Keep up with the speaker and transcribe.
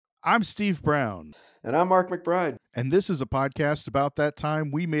I'm Steve Brown. And I'm Mark McBride. And this is a podcast about that time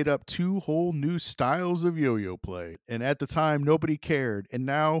we made up 2 whole new styles of yo-yo play. And at the time, nobody cared. And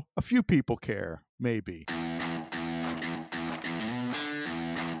now a few people care, maybe.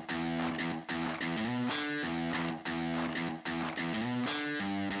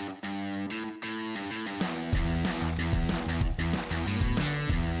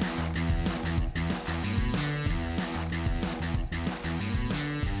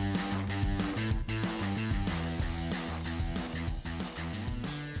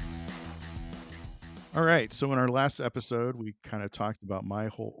 All right. So in our last episode, we kind of talked about my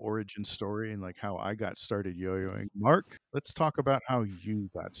whole origin story and like how I got started yo-yoing. Mark, let's talk about how you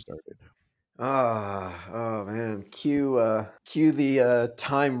got started. Oh man, cue the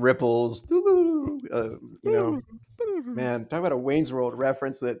time ripples. Man, talk about a Wayne's World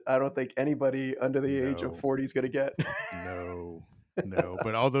reference that I don't think anybody under the age of 40 is gonna get. No.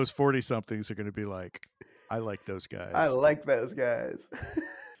 But all those 40-somethings are going to be like, I like those guys. I like those guys.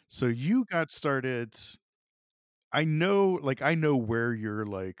 So you got started. I know where your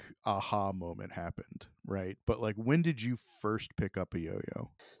like aha moment happened, right? But like, when did you first pick up a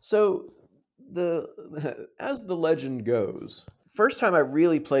yo-yo? So as the legend goes, first time I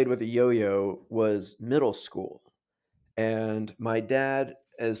really played with a yo-yo was middle school. And my dad,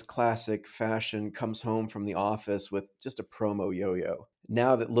 as classic fashion, comes home from the office with just a promo yo-yo.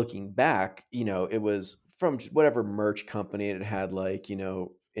 Now that looking back, it was from whatever merch company. It had like,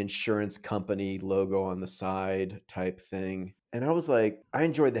 insurance company logo on the side type thing. And I was like, I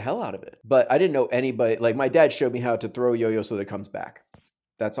enjoyed the hell out of it. But I didn't know anybody. Like my dad showed me how to throw a yo-yo so that it comes back.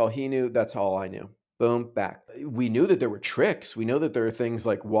 That's all he knew. That's all I knew. Boom, back. We knew that there were tricks. We know that there are things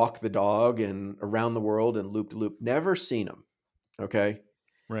like walk the dog and around the world and loop to loop. Never seen them. Okay.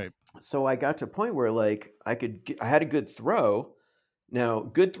 Right. So I got to a point where like I had a good throw. Now,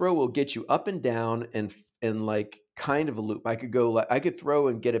 good throw will get you up and down and like kind of a loop. I could throw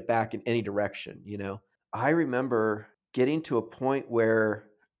and get it back in any direction, I remember getting to a point where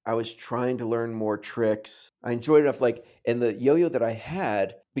I was trying to learn more tricks. I enjoyed enough, and the yo-yo that I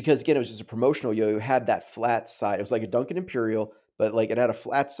had, because again, it was just a promotional yo-yo, had that flat side. It was like a Duncan Imperial, but like it had a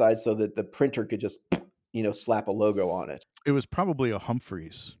flat side so that the printer could just, slap a logo on it. It was probably a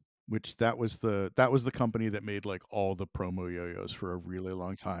Humphreys, which that was the company that made like all the promo yo-yos for a really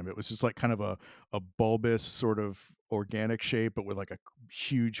long time. It was just like kind of a bulbous sort of organic shape, but with like a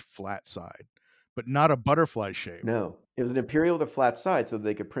huge flat side, but not a butterfly shape. No, it was an Imperial with a flat side so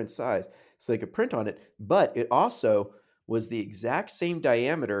they could print on it. But it also was the exact same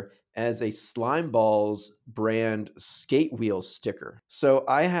diameter as a Slime Balls brand skate wheel sticker. So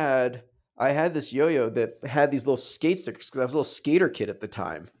I had this yo-yo that had these little skate stickers because I was a little skater kid at the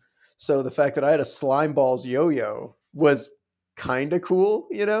time. So the fact that I had a Slime Balls yo-yo was kind of cool,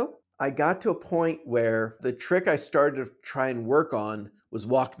 I got to a point where the trick I started to try and work on was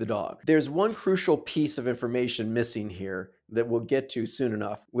walk the dog. There's one crucial piece of information missing here that we'll get to soon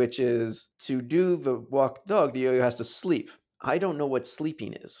enough, which is to do the walk the dog, the yo-yo has to sleep. I don't know what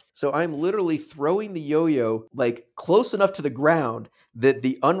sleeping is. So I'm literally throwing the yo-yo like close enough to the ground that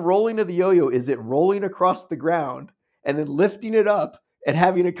the unrolling of the yo-yo is it rolling across the ground and then lifting it up and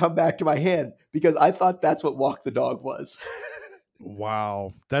having it come back to my hand because I thought that's what walk the dog was.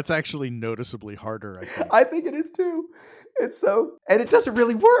 Wow. That's actually noticeably harder, I think. I think it is too. And it doesn't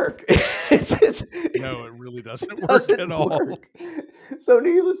really work. No, it really doesn't work at all. So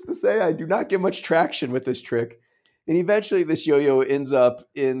needless to say, I do not get much traction with this trick. And eventually this yo-yo ends up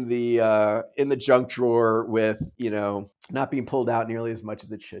in the junk drawer with, not being pulled out nearly as much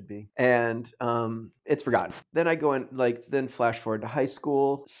as it should be. And it's forgotten. Then I go in, then flash forward to high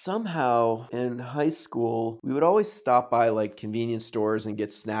school. Somehow in high school, we would always stop by like convenience stores and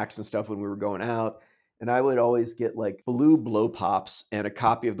get snacks and stuff when we were going out. And I would always get like blue blow pops and a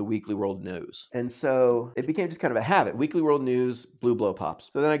copy of the Weekly World News. And so it became just kind of a habit. Weekly World News, blue blow pops.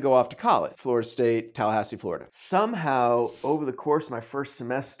 So then I go off to college, Florida State, Tallahassee, Florida. Somehow over the course of my first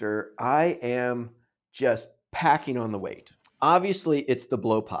semester, I am just packing on the weight. Obviously, it's the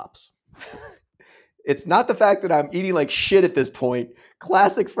blow pops. It's not the fact that I'm eating like shit at this point.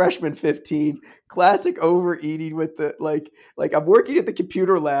 Classic freshman 15, classic overeating with the like I'm working at the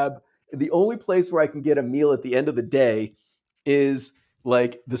computer lab. The only place where I can get a meal at the end of the day is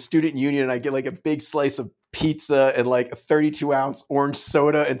like the student union. And I get like a big slice of pizza and like a 32-ounce orange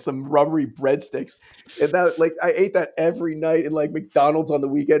soda and some rubbery breadsticks. And that, like, I ate that every night in like McDonald's on the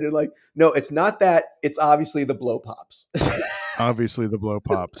weekend. And like, no, it's not that. It's obviously the blow pops. Obviously the blow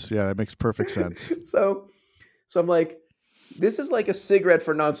pops. Yeah, that makes perfect sense. So I'm like, this is like a cigarette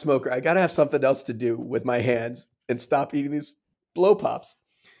for non-smoker. I got to have something else to do with my hands and stop eating these blow pops.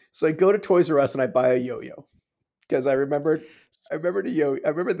 So I go to Toys R Us and I buy a yo-yo because I remember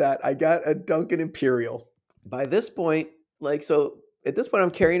that I got a Duncan Imperial. By this point, at this point,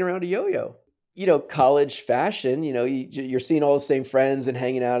 I'm carrying around a yo-yo. College fashion. You're seeing all the same friends and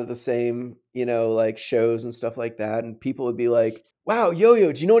hanging out at the same, like shows and stuff like that. And people would be like, "Wow,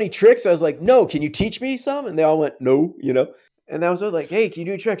 yo-yo, do you know any tricks?" I was like, "No, can you teach me some?" And they all went, "No," And I was like, "Hey, can you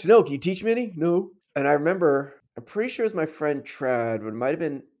do any tricks?" "No, can you teach me any?" "No." And I remember, I'm pretty sure it was my friend Trad, but it might have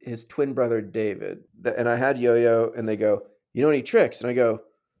been his twin brother David. And I had yo-yo, and they go, "You know any tricks?" And I go,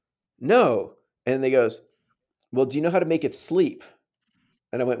 "No." And they goes, "Well, do you know how to make it sleep?"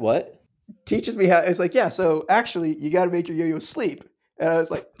 And I went, "What?" Teaches me how. It's like, yeah. So actually, you got to make your yo-yo sleep. And I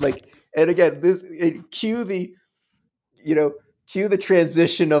was and again, cue the, you know, cue the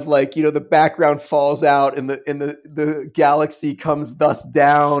transition of the background falls out and the galaxy comes thus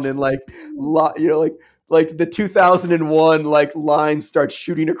down and like the 2001 line starts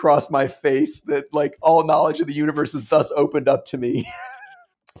shooting across my face that all knowledge of the universe is thus opened up to me.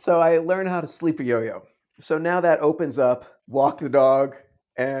 So I learned how to sleep a yo-yo. So now that opens up walk the dog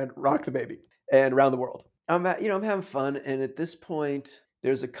and rock the baby and around the world. I'm having fun, and at this point,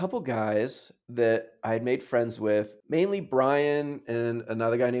 there's a couple guys that I had made friends with, mainly Brian and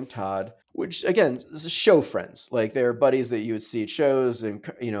another guy named Todd, which again is show friends. Like they're buddies that you would see at shows and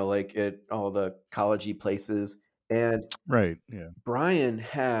like at all the collegey places. And Right, yeah. Brian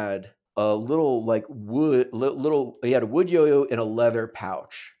had a little little he had a wood yo-yo in a leather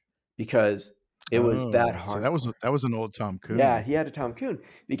pouch because it was that Oh, so hardcore. that was an old Tom Yeah, Coon. he had a Tom Coon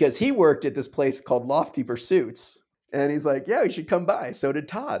because he worked at this place called Lofty Pursuits. And he's like, "Yeah, you should come by." So did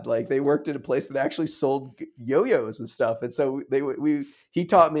Todd. Like they worked at a place that actually sold yo-yos and stuff. And so he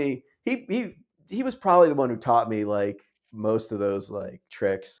taught me. He was probably the one who taught me like most of those like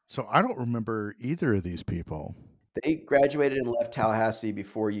tricks. So I don't remember either of these people. They graduated and left Tallahassee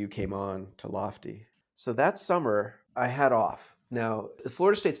before you came on to Lofty. So that summer, I had off. Now, the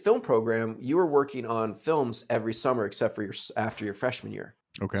Florida State's film program, you were working on films every summer except for after your freshman year.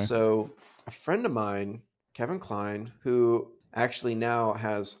 Okay. So a friend of mine, Kevin Klein, who actually now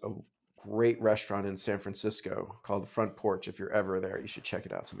has a great restaurant in San Francisco called The Front Porch. If you're ever there, you should check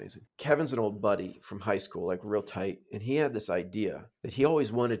it out. It's amazing. Kevin's an old buddy from high school, like real tight. And he had this idea that he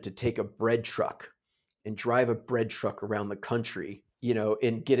always wanted to take a bread truck and drive a bread truck around the country,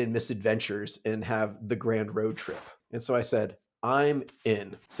 and get in misadventures and have the grand road trip. And so I said, "I'm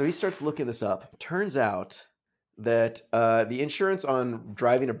in." So he starts looking this up. Turns out that the insurance on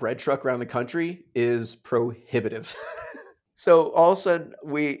driving a bread truck around the country is prohibitive. So all of a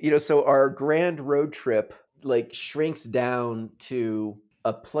sudden so our grand road trip shrinks down to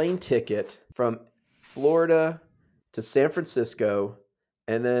a plane ticket from Florida to San Francisco,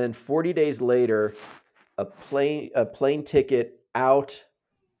 and then 40 days later, a plane ticket out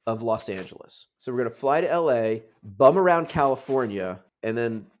of Los Angeles. So we're going to fly to LA, bum around California, and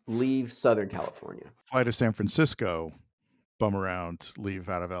then leave Southern California. Fly to San Francisco, bum around, leave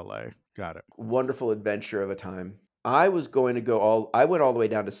out of LA. Got it. Wonderful adventure of a time. I went all the way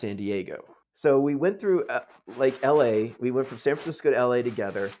down to San Diego. So we went through LA. We went from San Francisco to LA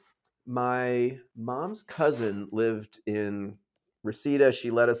together. My mom's cousin lived in Reseda. She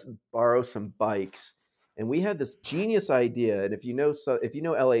let us borrow some bikes. And we had this genius idea. And if you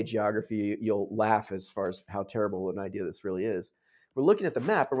know LA geography, you'll laugh as far as how terrible an idea this really is. We're looking at the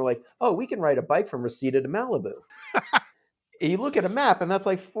map and we're like, "Oh, we can ride a bike from Reseda to Malibu." You look at a map and that's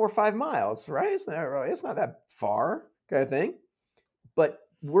like 4 or 5 miles, right? It's not that far, kind of thing. But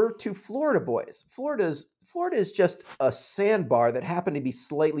we're two Florida boys. Florida is just a sandbar that happened to be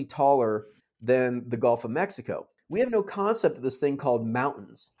slightly taller than the Gulf of Mexico. We have no concept of this thing called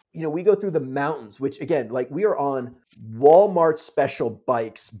mountains. We go through the mountains, which again, like we are on Walmart special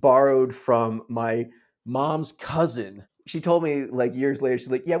bikes borrowed from my mom's cousin. She told me like years later,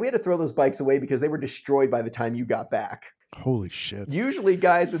 she's like, "Yeah, we had to throw those bikes away because they were destroyed by the time you got back." Holy shit. Usually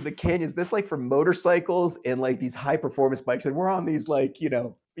guys in the canyons, that's like for motorcycles and like these high performance bikes, and we're on these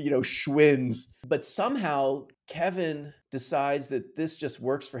Schwinns. But somehow Kevin decides that this just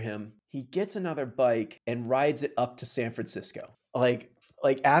works for him. He gets another bike and rides it up to San Francisco. Like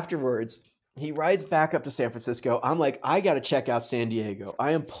afterwards, he rides back up to San Francisco. I'm like, I got to check out San Diego.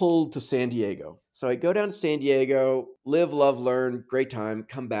 I am pulled to San Diego. So I go down to San Diego, live, love, learn, great time,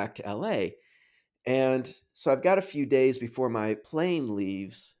 come back to LA. And so I've got a few days before my plane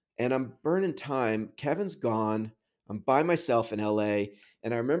leaves, and I'm burning time. Kevin's gone. I'm by myself in LA.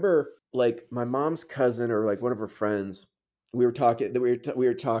 And I remember like my mom's cousin or like one of her friends, we were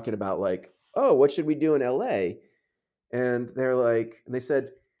talking about like, "Oh, what should we do in LA?" And they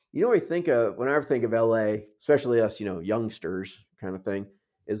said, "You know what I think of when I ever think of LA, especially us, youngsters kind of thing,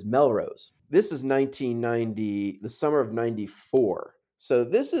 is Melrose. This is 1990, the summer of 94. So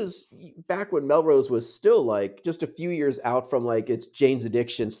this is back when Melrose was still like just a few years out from like its Jane's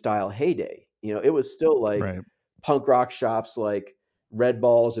Addiction style heyday. It was still like Right. punk rock shops like Red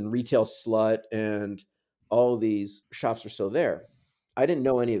Balls and Retail Slut and all these shops were still there. I didn't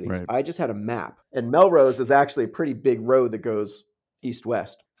know any of these. Right. I just had a map. And Melrose is actually a pretty big road that goes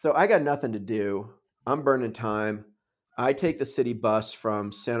east-west. So I got nothing to do. I'm burning time. I take the city bus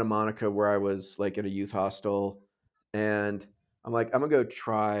from Santa Monica, where I was like in a youth hostel, and I'm like, I'm gonna go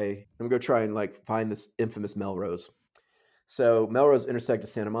try and like find this infamous Melrose. So Melrose intersected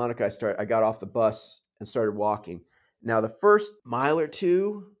Santa Monica. I got off the bus and started walking. Now the first mile or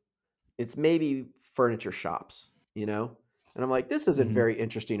two, it's maybe furniture shops, And I'm like, this isn't Mhm. very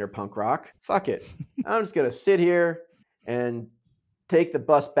interesting or punk rock. Fuck it. I'm just gonna sit here and take the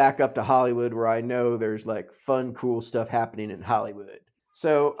bus back up to Hollywood, where I know there's like fun, cool stuff happening in Hollywood.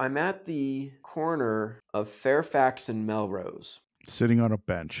 So I'm at the corner of Fairfax and Melrose, Sitting on a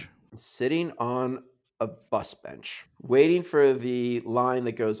bench. sitting on a bus bench, waiting for the line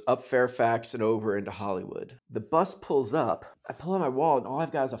that goes up Fairfax and over into Hollywood. The bus pulls up. I pull out my wallet, and all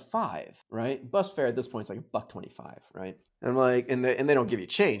I've got is a $5, right? Bus fare at this point is like $1.25, right? And I'm like, and they don't give you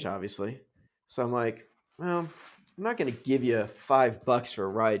change, obviously. So I'm like, well, I'm not going to give you $5 for a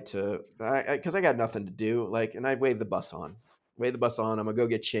ride because I got nothing to do. Like, and I wave the bus on. I'm gonna go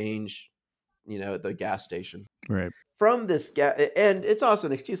get change, at the gas station. Right. From this and it's also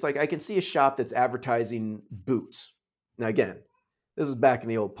an excuse. Like, I can see a shop that's advertising boots. Now, again, this is back in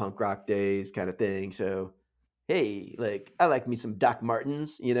the old punk rock days kind of thing. So, hey, like, I like me some Doc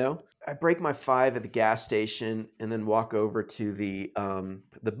Martens. I break my $5 at the gas station and then walk over to the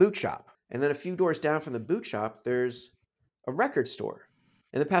boot shop. And then a few doors down from the boot shop, there's a record store.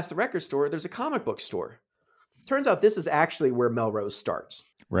 And then past the record store, there's a comic book store. Turns out this is actually where Melrose starts.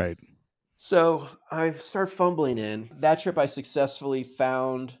 Right. So I start fumbling in. That trip, I successfully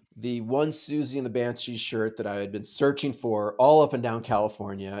found the one Susie and the Banshees shirt that I had been searching for all up and down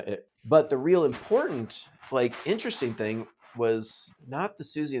California. But the real important, like, interesting thing was not the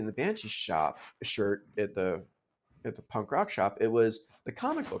Susie and the Banshees shirt at the punk rock shop. It was the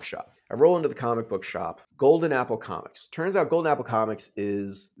comic book shop. I roll into the comic book shop, Golden Apple Comics. Turns out Golden Apple Comics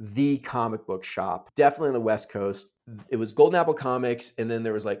is the comic book shop, definitely on the West Coast. It was Golden Apple Comics, and then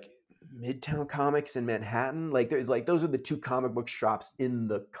there was like Midtown Comics in Manhattan. Like, there's like, those are the two comic book shops in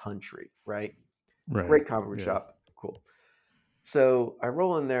the country, right? Right. Great comic book Yeah. shop. Cool. So I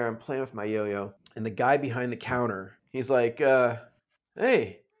roll in there, I'm playing with my yo-yo, and the guy behind the counter, he's like,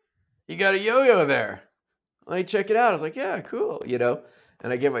 hey, you got a yo-yo there. Like, check it out. I was like, yeah, cool,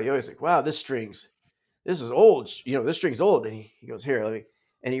 And I get my yo-yo. He's like, wow, this is old. This string's old. And he goes, here, let me.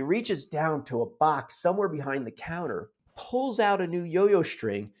 And he reaches down to a box somewhere behind the counter, pulls out a new yo-yo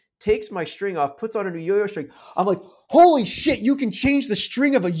string, takes my string off, puts on a new yo-yo string. I'm like, holy shit, you can change the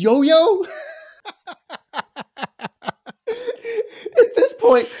string of a yo-yo? At this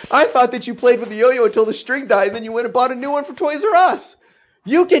point, I thought that you played with the yo-yo until the string died, and then you went and bought a new one from Toys R Us.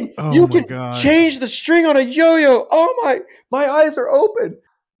 You can change the string on a yo-yo. Oh my eyes are open.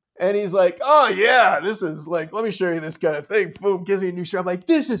 And he's like, oh yeah, this is like, let me show you this kind of thing. Boom, gives me a new string. I'm like,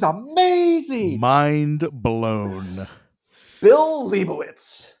 this is amazing. Mind blown. Bill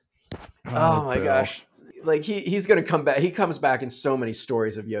Leibowitz. Oh my Bill. gosh. Like, he's going to come back. He comes back in so many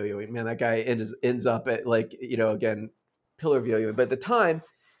stories of yo-yoing. Man, that guy ends up at, like, again, pillar of yo-yoing. But at the time,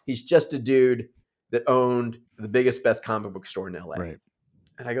 he's just a dude that owned the biggest, best comic book store in LA. Right.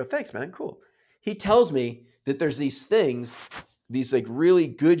 And I go, thanks, man. Cool. He tells me that there's these things, these like really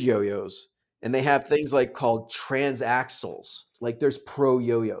good yo-yos, and they have things like called transaxles. Like, there's pro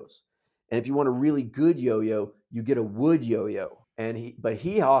yo-yos. And if you want a really good yo-yo, you get a wood yo-yo. But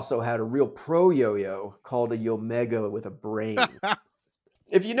he also had a real pro yo-yo called a Yomega with a brain.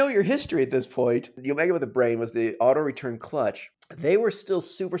 If you know your history at this point, the Yomega with a brain was the auto return clutch. They were still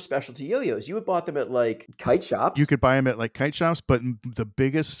super specialty yo-yos. You would bought them at like kite shops. You could buy them at like kite shops, but the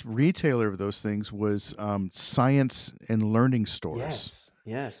biggest retailer of those things was science and learning stores.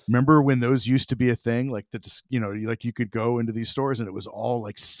 Yes. Remember when those used to be a thing? Like, you could go into these stores and it was all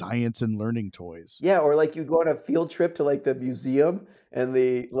like science and learning toys. Yeah, or like you go on a field trip to like the museum and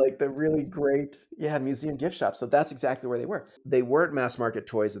the really great museum gift shop. So that's exactly where they were. They weren't mass market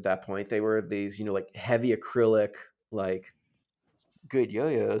toys at that point. They were these, like heavy acrylic, like good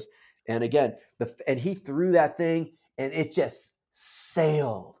yo-yos. And again, and he threw that thing and it just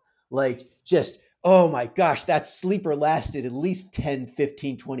sailed. Like, just, oh my gosh, that sleeper lasted at least 10,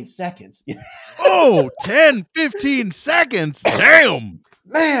 15, 20 seconds. Oh, 10, 15 seconds. Damn.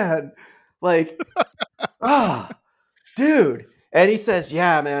 Man, like, dude. And he says,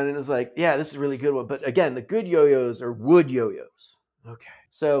 "Yeah, man." And it's like, "Yeah, this is a really good one." But again, the good yo-yos are wood yo-yos. Okay.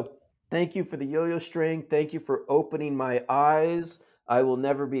 So thank you for the yo-yo string. Thank you for opening my eyes. I will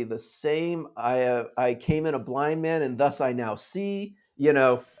never be the same. I came in a blind man, and thus I now see.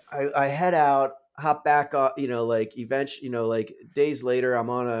 I head out, hop back on. Like eventually, like days later, I'm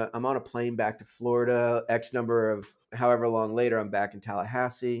on a plane back to Florida. X number of however long later, I'm back in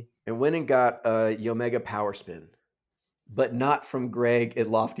Tallahassee, and went and got a Yomega Power Spin, but not from Greg at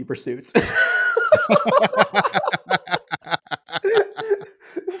Lofty Pursuits.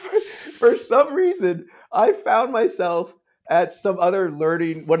 For some reason, I found myself at some other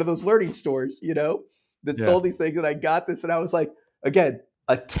one of those learning stores, that Yeah. sold these things, and I got this, and I was like, again,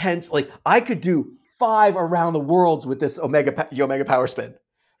 a tense, like I could do 5 around the worlds with this Omega Power Spin,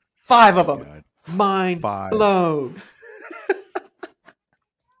 5 of My them, god. mind 5. blown.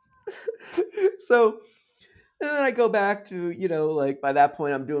 So and then I go back to, like by that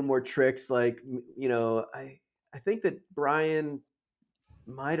point I'm doing more tricks. Like, I think that Brian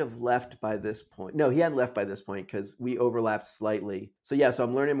might have left by this point. No, he hadn't left by this point because we overlapped slightly. So yeah, so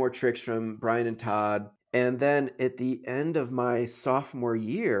I'm learning more tricks from Brian and Todd. And then at the end of my sophomore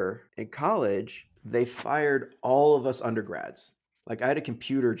year in college, they fired all of us undergrads. Like I had a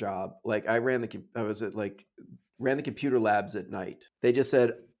computer job. Like I was at like ran the computer labs at night. They just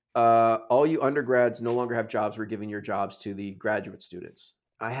said, all you undergrads no longer have jobs. We're giving your jobs to the graduate students.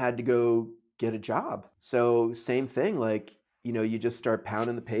 I had to go get a job. So same thing, like, you just start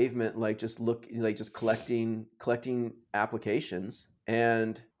pounding the pavement, like just collecting applications.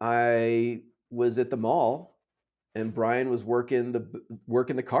 And I was at the mall, and Brian was working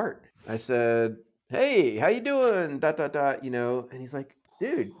the cart. I said, "Hey, how you doing?" Dot dot dot. And he's like,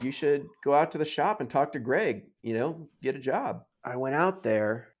 "Dude, you should go out to the shop and talk to Greg. Get a job." I went out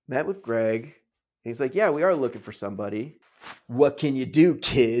there, met with Greg. And he's like, "Yeah, we are looking for somebody. What can you do,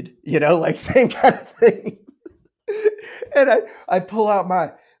 kid?" Like same kind of thing. And I pull out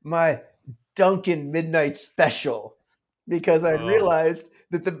my Dunkin' Midnight Special because I Oh, realized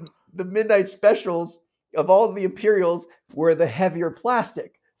that the Midnight Specials of all the Imperials were the heavier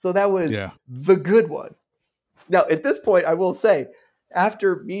plastic. So that was yeah. the good one. Now, at this point, I will say,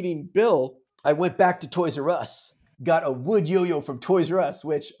 after meeting Bill, I went back to Toys R Us, got a wood yo-yo from Toys R Us,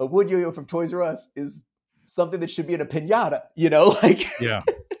 which a wood yo-yo from Toys R Us is something that should be in a pinata, like. Yeah.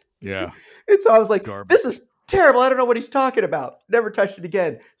 Yeah. And so I was like, this Garbage. is terrible. I don't know what he's talking about. Never touched it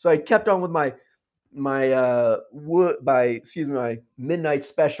again. So I kept on with my midnight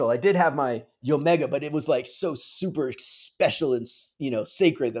special. I did have my Yomega, but it was like so super special and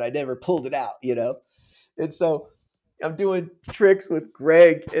sacred that I never pulled it out. And so I'm doing tricks with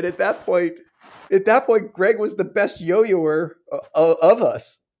Greg, and at that point, Greg was the best yo-yoer of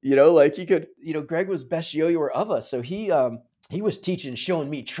us. Like he could. Greg was best yo-yoer of us. So he was teaching, showing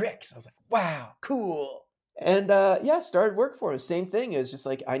me tricks. I was like, wow, cool. And yeah, started work for him. Same thing. It was just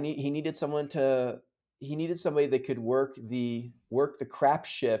like he needed somebody that could work the crap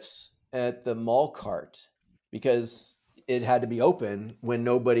shifts at the mall cart because it had to be open when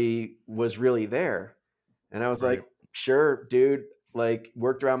nobody was really there. And I was Right. like, sure, dude. Like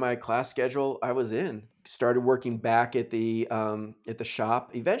worked around my class schedule. I was in. Started working back at the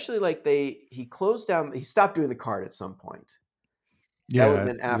shop. Eventually, like he closed down. He stopped doing the cart at some point. That would have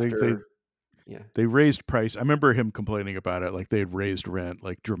Yeah, been they they after. Yeah, they raised price. I remember him complaining about it, like they had raised rent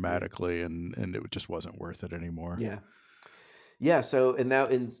like yeah, dramatically, and it just wasn't worth it anymore. yeah. Yeah, so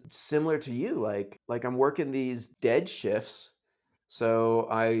and similar to you, like I'm working these dead shifts. So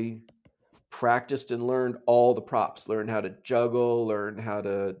I practiced and learned all the props, learned how to juggle, learned how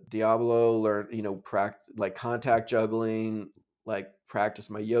to Diablo, learn, like contact juggling, like practice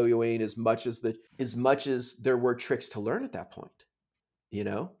my yo-yoing as much as there were tricks to learn at that point, you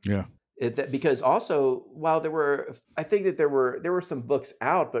know? Yeah. Because also while I think that there were some books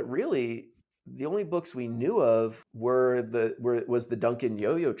out, but really the only books we knew of was the Duncan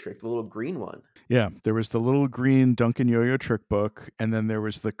yo-yo trick, the little green one. Yeah, there was the little green Duncan Yo-Yo trick book, and then there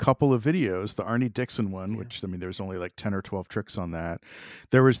was the couple of videos, the Arnie Dixon one, Yeah, which I mean, there's only like 10 or 12 tricks on that.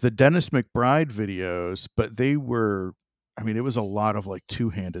 There was the Dennis McBride videos, but they were, I mean, it was a lot of like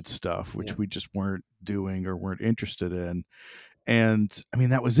two-handed stuff, yeah, which we just weren't doing or weren't interested in. And I mean,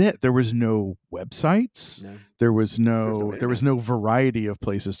 that was it. There was no websites. no, There was there's no there was internet. no variety of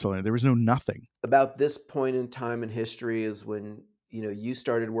places to learn. There was no nothing. About this point in time in history is when you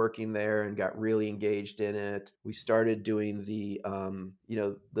started working there and got really engaged in it. We started doing the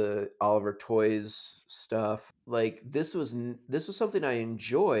Oliver Toys stuff. Like this was something I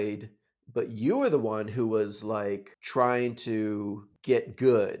enjoyed, but you were the one who was like trying to get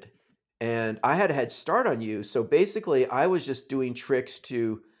good and I had a head start on you. So basically, I was just doing tricks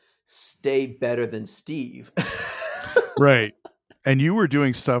to stay better than Steve. Right. And you were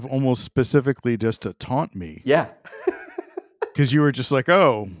doing stuff almost specifically just to taunt me. Yeah. Because you were just like,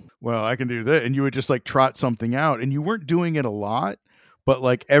 "Oh, well, I can do that," and you would just, like, trot something out, and you weren't doing it a lot, but,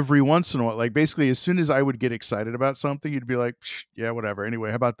 like, every once in a while, like, basically, as soon as I would get excited about something, you'd be like, "Psh, yeah, whatever.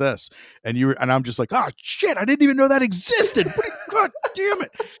 Anyway, how about this?" And I'm just like, "Ah, shit, I didn't even know that existed. What god damn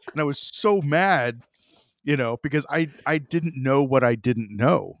it." And I was so mad, because I didn't know what I didn't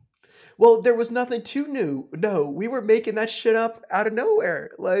know. Well, there was nothing too new. No, we were making that shit up out of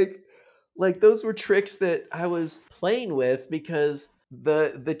nowhere. Like those were tricks that I was playing with because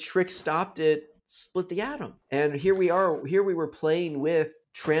the trick stopped at split the atom. And here we are, here we were playing with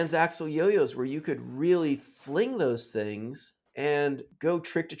transaxle yo-yos where you could really fling those things and go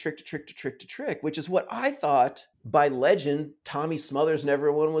trick to trick to trick to trick to trick, which is what I thought by legend Tommy Smothers and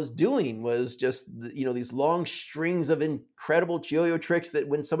everyone was doing, was just these long strings of incredible yo-yo tricks that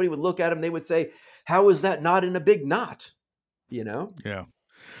when somebody would look at them they would say, how is that not in a big knot, you know? Yeah.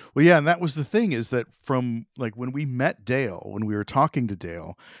 Well, yeah, and that was the thing, is that from like when we met Dale, when we were talking to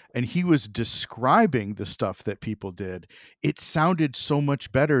Dale, and he was describing the stuff that people did, it sounded so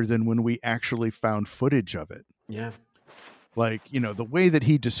much better than when we actually found footage of it. Yeah. Like, the way that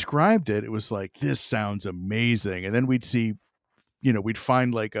he described it, it was like, this sounds amazing. And then we'd see, we'd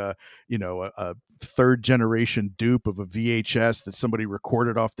find like a third generation dupe of a VHS that somebody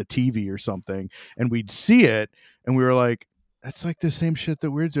recorded off the TV or something, and we'd see it, and we were like, that's like the same shit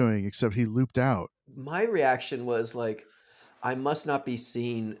that we're doing, except he looped out. My reaction was like, I must not be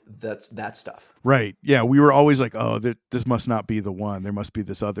seeing that stuff. Right. Yeah. We were always like, oh, this must not be the one. There must be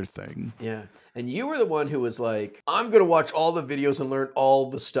this other thing. Yeah. And you were the one who was like, I'm going to watch all the videos and learn all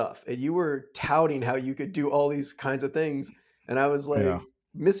the stuff. And you were touting how you could do all these kinds of things. And I was Yeah. like,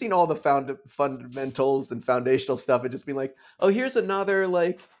 missing all the fundamentals and foundational stuff and just being like, oh, here's another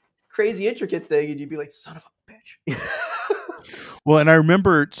like crazy intricate thing. And you'd be like, son of a bitch. Well, and I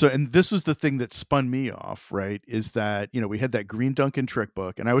remember, and this was the thing that spun me off, right? Is that, we had that Green Duncan trick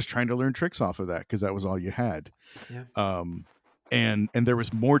book, and I was trying to learn tricks off of that because that was all you had. Yeah. And there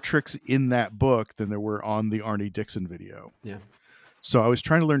was more tricks in that book than there were on the Arnie Dixon video. Yeah. So I was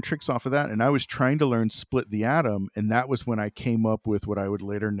trying to learn tricks off of that, and I was trying to learn Split the Atom, and that was when I came up with what I would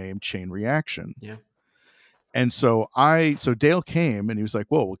later name Chain Reaction. Yeah. And so Dale came and he was like,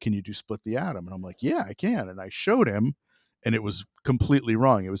 well, can you do Split the Atom? And I'm like, yeah, I can. And I showed him, and it was completely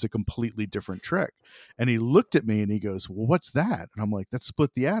wrong. It was a completely different trick. And he looked at me and he goes, well, what's that? And I'm like, that's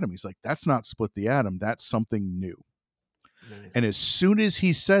Split the Atom. He's like, that's not Split the Atom. That's something new. Nice. And as soon as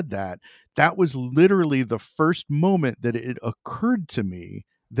he said that, that was literally the first moment that it occurred to me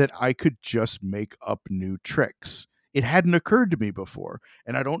that I could just make up new tricks. It hadn't occurred to me before,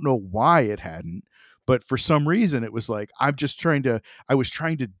 and I don't know why it hadn't, but for some reason it was like I was trying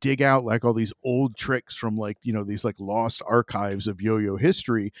to dig out like all these old tricks from like, these like lost archives of yo-yo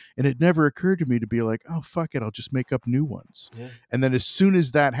history, and it never occurred to me to be like, oh fuck it, I'll just make up new ones. Yeah. And then as soon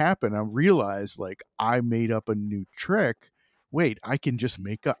as that happened, I realized like I made up a new trick. Wait, I can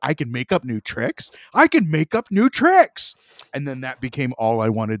make up new tricks. I can make up new tricks. And then that became all I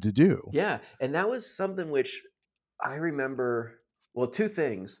wanted to do. Yeah. And that was something which I remember, well, two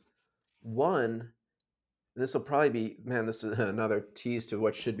things. One, this will probably be, man, this is another tease to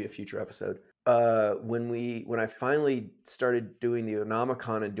what should be a future episode. When I finally started doing the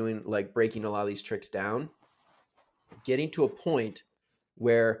Onomicon and doing like breaking a lot of these tricks down, getting to a point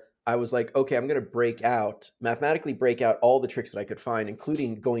where I was like, okay, I'm going to mathematically break out all the tricks that I could find,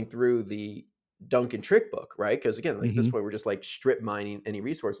 including going through the Duncan trick book, right? Because again, like at this point, we're just like strip mining any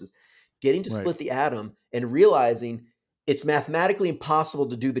resources, getting to split the atom and realizing it's mathematically impossible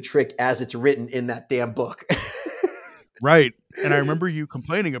to do the trick as it's written in that damn book. Right. And I remember you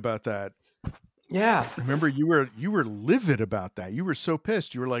complaining about that. Yeah. I remember you were livid about that. You were so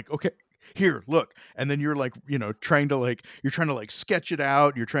pissed. You were like, okay, here, look. And then you're like, trying to sketch it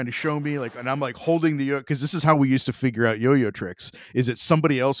out. You're trying to show me like, and I'm like holding the yo-yo, because this is how we used to figure out yo-yo tricks, is that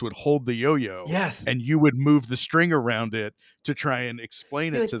somebody else would hold the yo-yo. Yes. And you would move the string around it to try and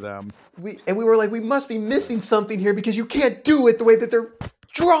explain it to them. We were like, we must be missing something here because you can't do it the way that they're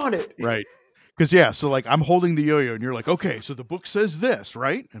drawing it. Right. Because so like I'm holding the yo-yo and you're like, okay, so the book says this,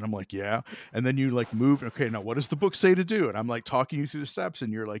 right? And I'm like, yeah. And then you like move, okay, now what does the book say to do? And I'm like talking you through the steps,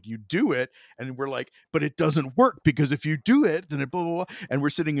 and you're like, you do it. And we're like, but it doesn't work, because if you do it, then it blah, blah, blah. And we're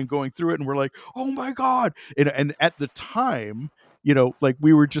sitting and going through it, and we're like, oh my God. And at the time, like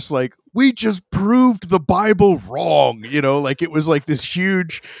we were just like, we just proved the Bible wrong, like it was like this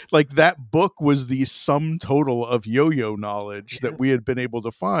huge, like that book was the sum total of yo-yo knowledge Yeah. that we had been able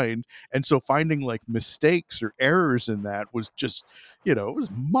to find. And so finding like mistakes or errors in that was just, it was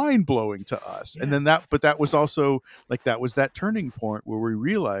mind blowing to us. And Yeah. then but that was also like, that was that turning point where we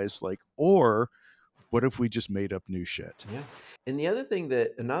realized like, or what if we just made up new shit? Yeah. And another thing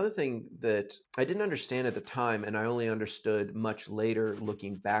that I didn't understand at the time, and I only understood much later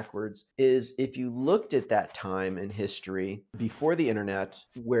looking backwards, is if you looked at that time in history before the internet,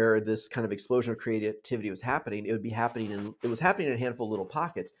 where this kind of explosion of creativity was happening, it was happening in a handful of little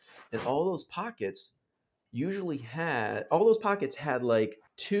pockets. And all those pockets had like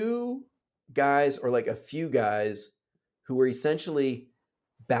two guys or like a few guys who were essentially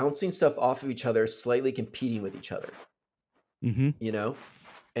bouncing stuff off of each other, slightly competing with each other, Mm-hmm. you know?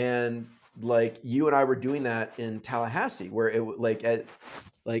 And like you and I were doing that in Tallahassee, where like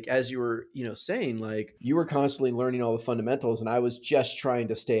as you were, saying, like you were constantly learning all the fundamentals and I was just trying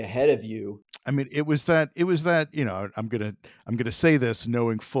to stay ahead of you. I mean, it was that, I'm gonna say this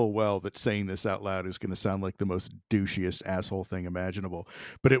knowing full well that saying this out loud is gonna sound like the most douchiest asshole thing imaginable.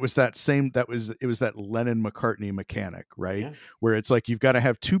 But it was that Lennon McCartney mechanic, right? Yeah. Where it's like you've got to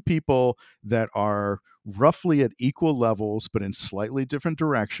have two people that are roughly at equal levels but in slightly different Yeah.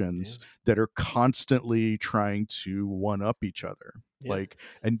 directions that are constantly trying to one up each other. Yeah. Like,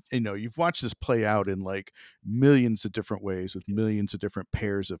 and you've watched this play out in like millions of different ways with millions of different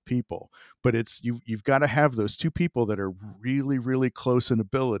pairs of people, but you've got to have those two people that are really really close in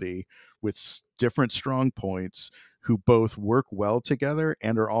ability with different strong points, who both work well together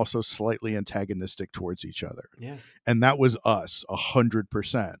and are also slightly antagonistic towards each other. Yeah. And that was us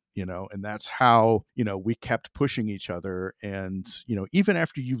 100%, and that's how, we kept pushing each other. And even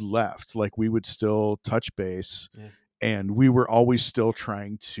after you left, like we would still touch base, Yeah. and we were always still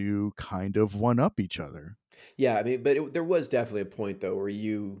trying to kind of one up each other. Yeah, I mean, but there was definitely a point though where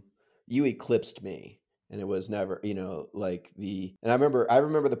you eclipsed me, and it was never, like the. And I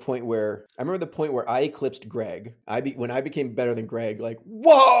remember the point where I eclipsed Greg. When I became better than Greg, like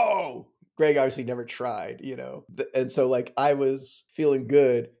whoa. Greg obviously never tried, and so like I was feeling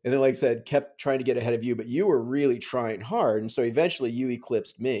good, and then like I said, kept trying to get ahead of you, but you were really trying hard, and so eventually you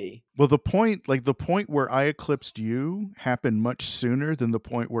eclipsed me. Well, the point where I eclipsed you happened much sooner than the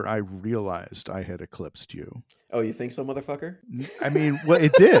point where I realized I had eclipsed you. Oh, you think so, motherfucker? I mean, well,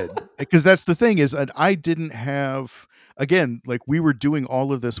 it did, because that's the thing is that I didn't have, again, like we were doing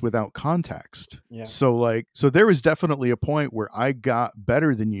all of this without context. Yeah. So there was definitely a point where I got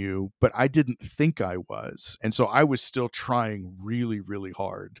better than you, but I didn't think I was. And so I was still trying really, really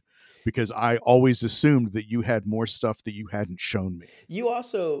hard because I always assumed that you had more stuff that you hadn't shown me.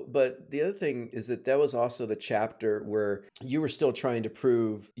 But the other thing is that was also the chapter where you were still trying to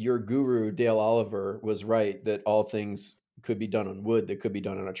prove your guru, Dale Oliver, was right that all things could be done on wood that could be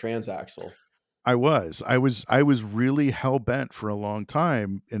done on a transaxle. I was really hell bent for a long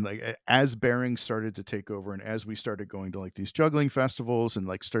time, and like as Bearing started to take over, and as we started going to like these juggling festivals and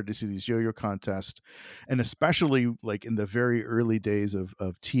like started to see these yo-yo contests, and especially like in the very early days of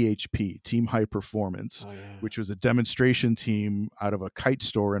THP, Team High Performance, Oh yeah. which was a demonstration team out of a kite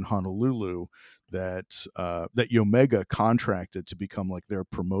store in Honolulu that Yomega contracted to become like their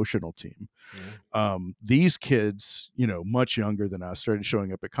promotional team. Yeah. These kids, much younger than us, started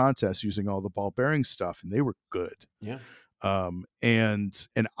showing up at contests using all the ball bearing stuff, and they were good. Yeah. And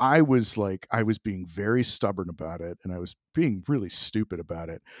I was being very stubborn about it, and I was being really stupid about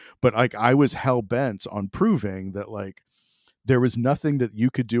it. But like I was hell bent on proving that like there was nothing that you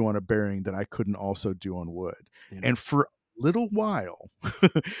could do on a bearing that I couldn't also do on wood. Yeah. And for a little while,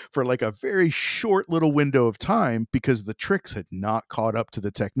 for like a very short little window of time, because the tricks had not caught up to the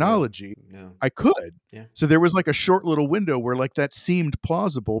Right. technology, No. I could. Yeah. So there was like a short little window where like that seemed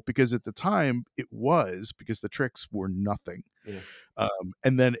plausible, because at the time it was, because the tricks were nothing. Yeah.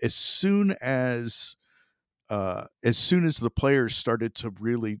 And then as soon as the players started to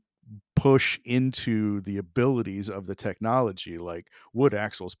really push into the abilities of the technology, like wood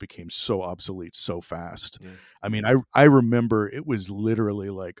axles became so obsolete so fast. Yeah. I mean, I remember it was literally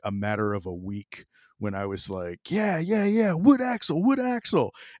like a matter of a week when I was like, yeah, yeah, yeah, wood axle, wood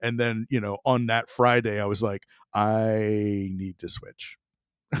axle. And then, on that Friday, I was like, I need to switch.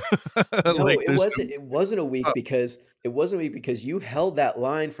 No, Like, it there's wasn't. It wasn't a no, week because you held that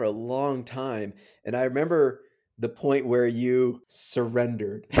line for a long time, and I remember the point where you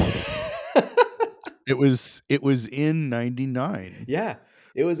surrendered. it was in '99. Yeah,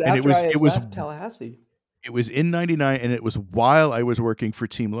 it was And it after I was had it was left Tallahassee. It was in '99, and it was while I was working for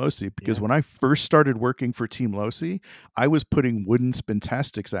Team Losi, because Yeah. when I first started working for Team Losi, I was putting wooden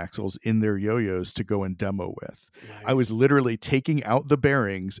Spintastics axles in their yo-yos to go and demo with. I was Nice. literally taking out the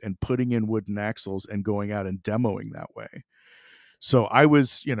bearings and putting in wooden axles and going out and demoing that way. So I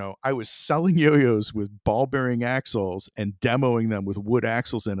was, I was selling yo-yos with ball bearing axles and demoing them with wood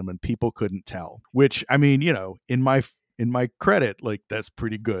axles in them, and people couldn't tell. Which, I mean, in my credit, like, that's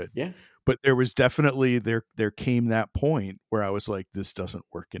pretty good. Yeah. But there was definitely there came that point where I was like, this doesn't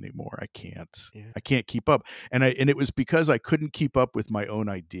work anymore. I can't. Yeah. I can't keep up. And it was because I couldn't keep up with my own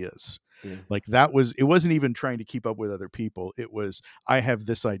ideas. Yeah. Like, it wasn't even trying to keep up with other people. It was, I have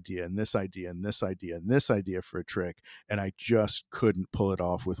this idea and this idea and this idea and this idea for a trick, and I just couldn't pull it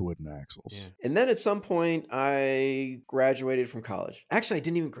off with wooden Yeah. axles. And then at some point I graduated from college. Actually, I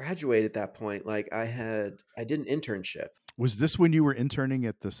didn't even graduate at that point. Like I did an internship. Was this when you were interning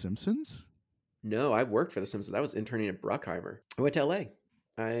at The Simpsons? No, I worked for The Simpsons. I was interning at Bruckheimer. I went to LA.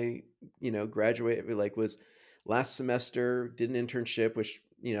 I, graduated, like, was last semester, did an internship, which,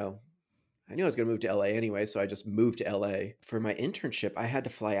 I knew I was going to move to LA anyway, so I just moved to LA. For my internship, I had to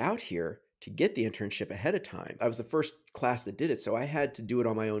fly out here to get the internship ahead of time. I was the first class that did it, so I had to do it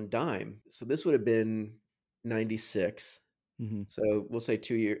on my own dime. So this would have been 96. Mm-hmm. So we'll say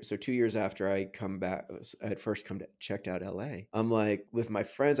 2 years. So 2 years after I come back, I had first checked out LA. I'm like, with my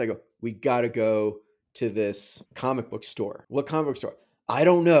friends, I go, we got to go to this comic book store. What comic book store? I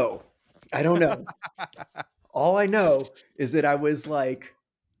don't know. I don't know. All I know is that I was like,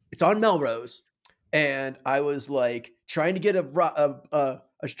 it's on Melrose, and I was like trying to get I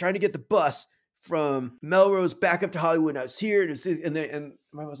was trying to get the bus from Melrose back up to Hollywood. And I was here, and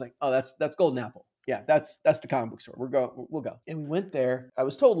I was like, oh, that's Golden Apple. Yeah, that's the comic book store. We'll go. And we went there. I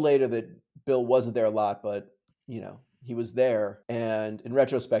was told later that Bill wasn't there a lot, but he was there. And in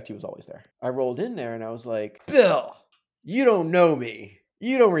retrospect, he was always there. I rolled in there and I was like, Bill, you don't know me.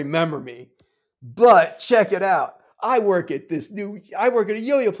 You don't remember me. But check it out. I work at a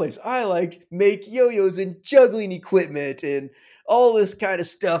yo-yo place. I like make yo-yos and juggling equipment and all this kind of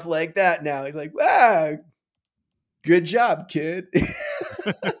stuff like that now. He's like, good job, kid.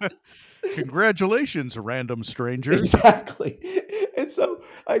 Congratulations, random stranger. Exactly. And so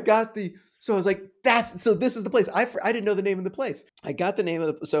so I was like, this is the place. I didn't know the name of the place. I got the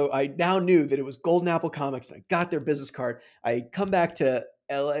name so I now knew that it was Golden Apple Comics, and I got their business card. I come back to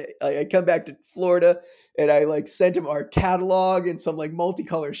LA, I come back to Florida, and I like sent him our catalog and some like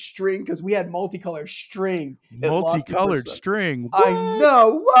multicolor string, because we had multicolor string at Lofty Multicolored Personal. string. I What?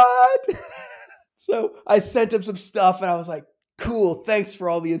 know what. So I sent him some stuff, and I was like, cool, thanks for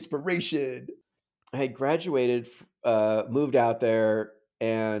all the inspiration. I had graduated, moved out there,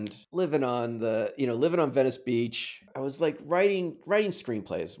 and living on Venice Beach. I was like writing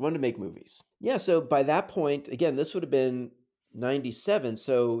screenplays, wanted to make movies. Yeah, so by that point, again, this would have been 97,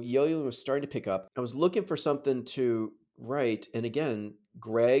 so yo-yo was starting to pick up. I was looking for something to write, and again,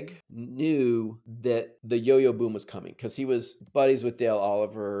 Greg knew that the yo-yo boom was coming because he was buddies with Dale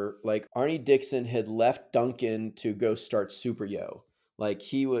Oliver. Like, Arnie Dixon had left Duncan to go start Super Yo. Like,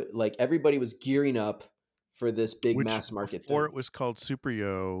 everybody was gearing up for this big Which, mass market before thing. it was called Super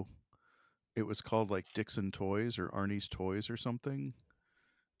Yo, it was called like Dixon Toys or Arnie's Toys or something.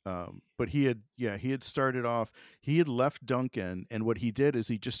 But he had started off. He had left Duncan, and what he did is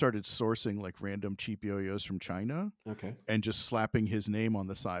he just started sourcing like random cheap yo-yos from China Okay. and just slapping his name on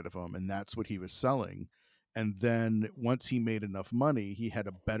the side of them, and that's what he was selling. And then once he made enough money, he had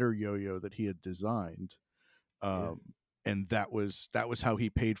a better yo-yo that he had designed, Yeah. um, and that was how he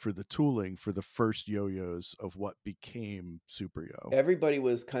paid for the tooling for the first yo-yos of what became Super Yo. Everybody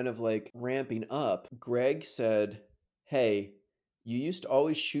was kind of like ramping up. Greg said, hey, you used to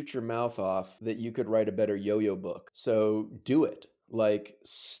always shoot your mouth off that you could write a better yo-yo book. So do it. Like,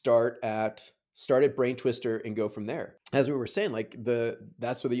 start at Brain Twister and go from there. As we were saying, like,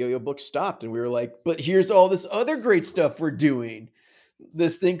 that's where the yo-yo book stopped, and we were like, but here's all this other great stuff we're doing.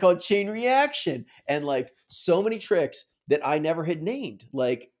 This thing called Chain Reaction, and like so many tricks that I never had named,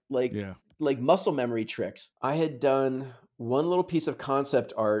 Yeah. like muscle memory tricks. I had done one little piece of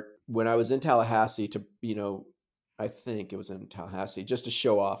concept art when I was in Tallahassee I think it was in Tallahassee, just to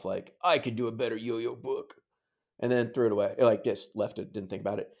show off, like, I could do a better yo-yo book, and then threw it away. Like, just left it, didn't think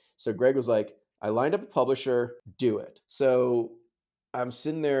about it. So Greg was like, I lined up a publisher, do it. So I'm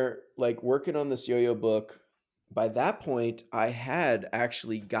sitting there like working on this yo-yo book. By that point, I had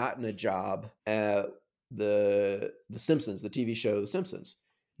actually gotten a job at the Simpsons, the TV show The Simpsons,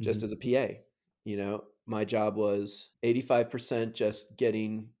 just Mhm. as a PA. My job was 85% just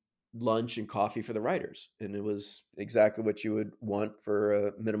getting lunch and coffee for the writers, and it was exactly what you would want for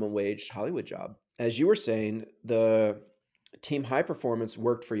a minimum wage Hollywood job. as you were saying, the Team High Performance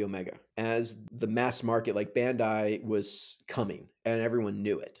worked for Omega as the mass market, like Bandai was coming and everyone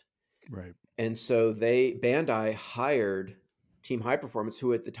knew it. Right. And so Bandai hired Team High Performance,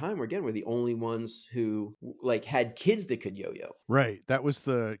 who at the time were again were the only ones who like had kids that could yo-yo. Right. That was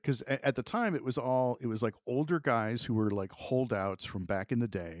because at the time it was like older guys who were like holdouts from back in the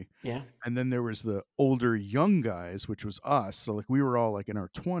day. Yeah. And then there was the older young guys, which was us. So like we were all like in our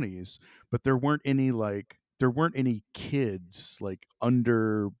 20s, but there weren't any kids like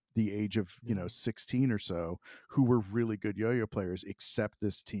under the age of, No. 16 or so who were really good yo-yo players except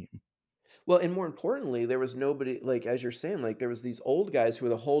this team. Well, and more importantly, there was nobody like as you're saying, like there was these old guys who were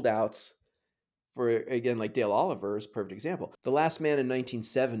the holdouts for again, like Dale Oliver is a perfect example. The last man in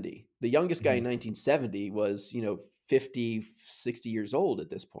 1970, the youngest guy in Mhm. 1970 was, 50, 60 years old at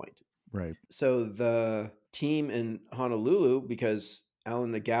this point. Right. So the team in Honolulu, because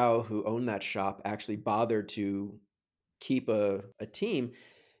Alan Nagao, who owned that shop, actually bothered to keep a team,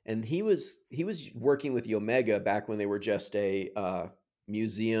 and he was working with Omega back when they were just a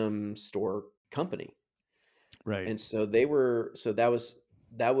museum store company, Right. and so they were that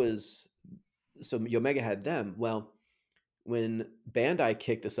was so Omega had them. Well, when Bandai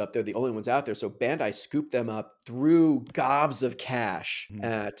kicked us up, they're the only ones out there. So Bandai scooped them up, threw gobs of cash Mhm.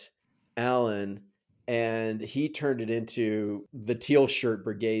 at Allen, and he turned it into the teal shirt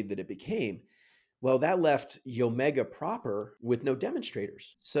brigade that it became. Well, that left Omega proper with no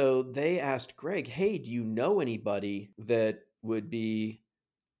demonstrators. So they asked Greg, hey, do you know anybody that would be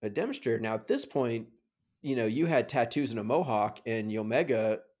a demonstrator? Now, at this point, you had tattoos and a mohawk, and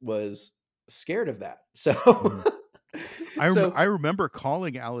Omega was scared of that. So, Mhm. so I remember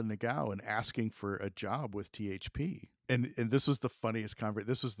calling Alan Nagao and asking for a job with THP. And this was the funniest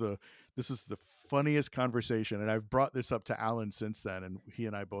this is the funniest conversation, and I've brought this up to Alan since then, and he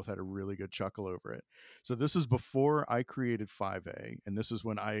and I both had a really good chuckle over it. So this is before I created 5A, and this is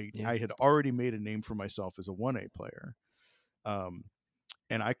when yeah, I had already made a name for myself as a 1A player. Um,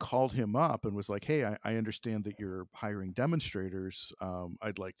 and I called him up and was like, "Hey, I understand that you're hiring demonstrators.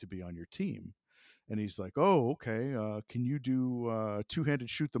 I'd like to be on your team." And he's like, "Oh, okay. Can you do two-handed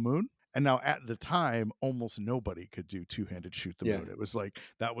shoot the moon?" And now at the time, almost nobody could do two-handed shoot the yeah, moon. It was like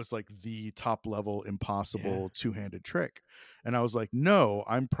that was like the top level yeah. impossible two-handed trick. And I was like, "No,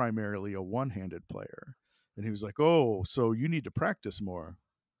 I'm primarily a one-handed player." And he was like, "Oh, so you need to practice more."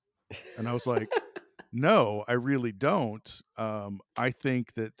 And I was like, "No, I really don't. I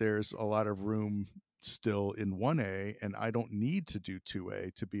think that there's a lot of room still in 1A, and I don't need to do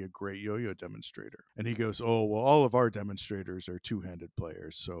 2A to be a great yo-yo demonstrator." And he goes, "Oh, well, all of our demonstrators are two-handed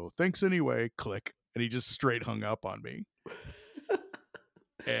players, so thanks anyway." Click. And he just straight hung up on me.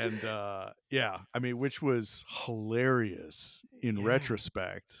 And yeah, I mean, which was hilarious in Yeah.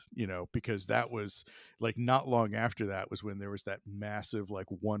 retrospect, because that was like not long after that was when there was that massive like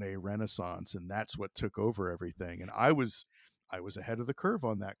 1A renaissance, and that's what took over everything. And I was ahead of the curve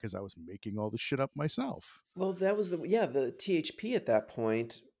on that because I was making all the shit up myself. Well, that was the THP at that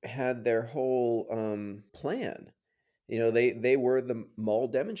point had their whole plan. They were the mall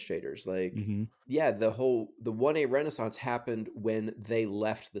demonstrators. Like, Hmm. yeah, the 1A Renaissance happened when they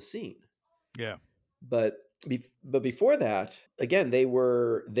left the scene. Yeah. But but before that, again, they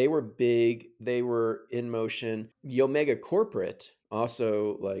were big. They were in motion. Omega Corporate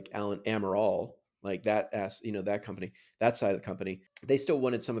also like Alan Amaral, like that company, that side of the company. They still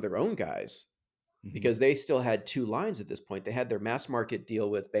wanted some of their own guys Hmm. because they still had two lines at this point. They had their mass market deal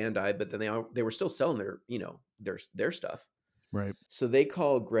with Bandai, but then they were still selling their stuff. Right. So they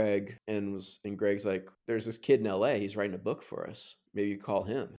called Greg and Greg's like, there's this kid in LA, he's writing a book for us. Maybe you call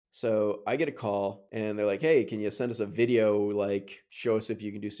him. So I get a call and they're like, hey, can you send us a video, like show us if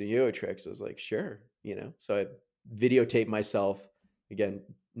you can do some yo-yo tricks? I was like, sure. So I videotape myself again,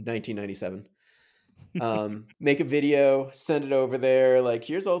 1997. Make a video, send it over there, like,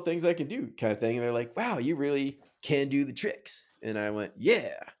 here's all the things I can do, kind of thing. And they're like, wow, you really can do the tricks. And I went,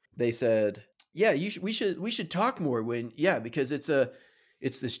 yeah. They said, yeah, we should talk more because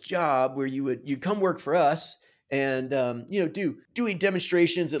it's this job where you come work for us and doing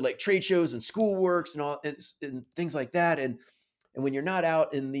demonstrations at like trade shows and schoolworks and all and things like that. And when you're not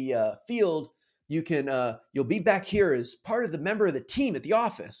out in the field, you'll be back here as part of the member of the team at the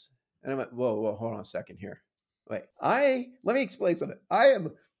office. And I'm like, whoa, hold on a second here. Wait, let me explain something. I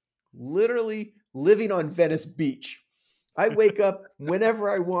am literally living on Venice Beach. I wake up whenever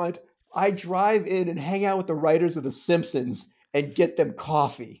I want. I drive in and hang out with the writers of The Simpsons and get them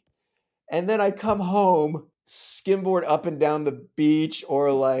coffee. And then I come home, skimboard up and down the beach,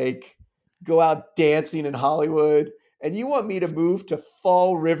 or like go out dancing in Hollywood. and you want me to move to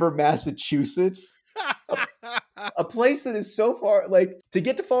Fall River, Massachusetts? A, a place that is so far, like to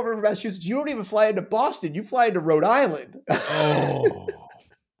get to Fall River, Massachusetts, you don't even fly into Boston, you fly into Rhode Island. Oh.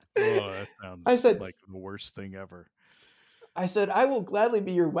 Oh, that I sounds said, like the worst thing ever. I will gladly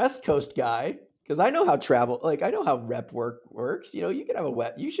be your West Coast guy because I know how travel, like I know how rep work works. You know, you can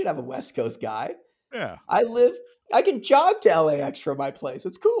have you should have a West Coast guy. Yeah. I live, I can jog to LAX from my place.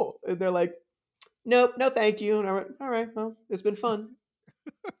 It's cool. And they're like, nope, no, thank you. And I went, all right, well, it's been fun.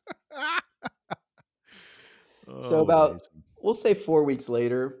 So Oh, about, amazing. we'll say 4 weeks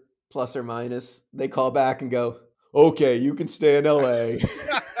later, plus or minus, they call back and go, okay, you can stay in LA.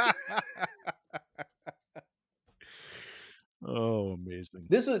 Oh, amazing.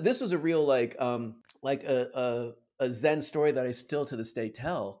 This was a real like a Zen story that I still to this day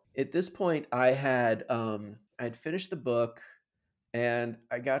tell. At this point, I'd finished the book and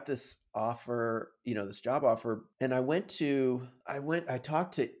I got this offer, this job offer, and I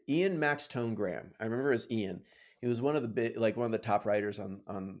talked to Ian Max Tone Graham. I remember as Ian. He was one of the one of the top writers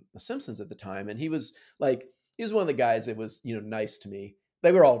on The Simpsons at the time, and he was one of the guys that was nice to me.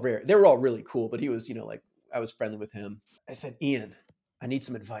 They were all really cool, but he was like I was friendly with him. I said, Ian, I need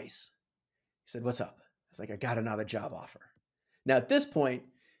some advice. He said, what's up? I was like, I got another job offer. Now at this point,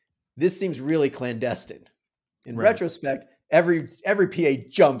 this seems really clandestine. In Right. retrospect, every PA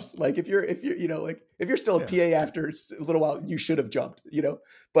jumps. Like if you're like if you're still a Yeah. PA after a little while, you should have jumped.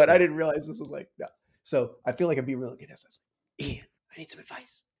 But I Yeah. didn't realize this was like no. So I feel like I'm being really good at this. Ian, I need some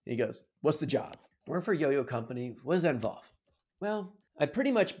advice. And he goes, what's the job? Work for a yo-yo company. What does that involve? Well, I'd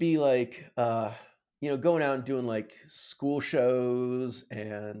pretty much be like going out and doing like school shows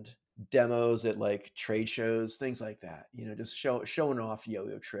and demos at like trade shows, things like that. Just showing off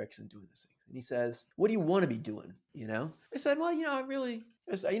yo-yo tricks and doing this thing. And he says, "What do you want to be doing?" I said, "Well, I really,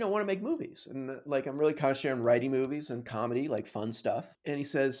 want to make movies, and like I'm really concentrating on writing movies and comedy, like fun stuff." And he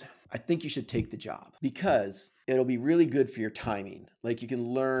says, "I think you should take the job because it'll be really good for your timing. Like you can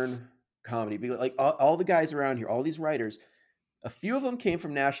learn comedy. Like all the guys around here, all these writers, a few of them came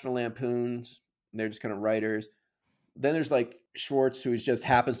from National Lampoons. And they're just kind of writers. Then there's like Schwartz, who just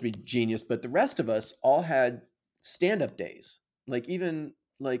happens to be genius, but the rest of us all had stand-up days. Like even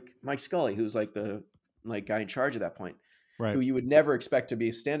like Mike Scully, who's like the guy in charge at that point, who Right. you would never expect to be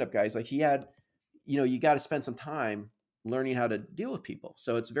a stand-up guy. He's like he had, you got to spend some time learning how to deal with people.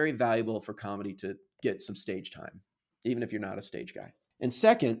 So it's very valuable for comedy to get some stage time, even if you're not a stage guy. And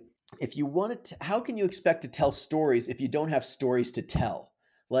second, if you want to, how can you expect to tell stories if you don't have stories to tell?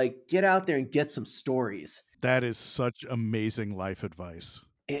 Like get out there and get some stories. That is such amazing life advice.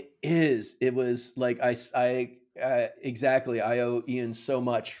 It is. It was like exactly. I owe Ian so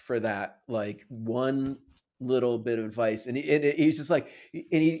much for that. Like one little bit of advice, and he's just like,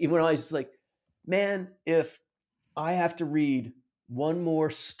 and he went on. He's just like, man, if I have to read one more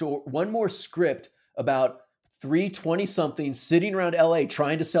script about 320 somethings sitting around LA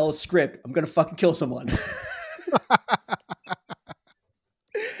trying to sell a script, I'm gonna fucking kill someone.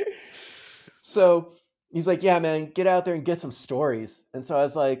 So he's like, yeah, man, get out there and get some stories. And so I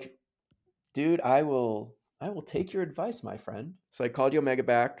was like, dude, I will take your advice, my friend. So I called Omega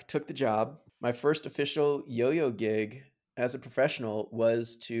back, took the job. My first official yo-yo gig as a professional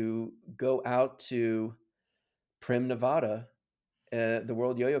was to go out to Primm, Nevada, the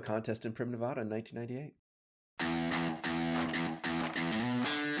World Yo-Yo Contest in Primm, Nevada in 1998.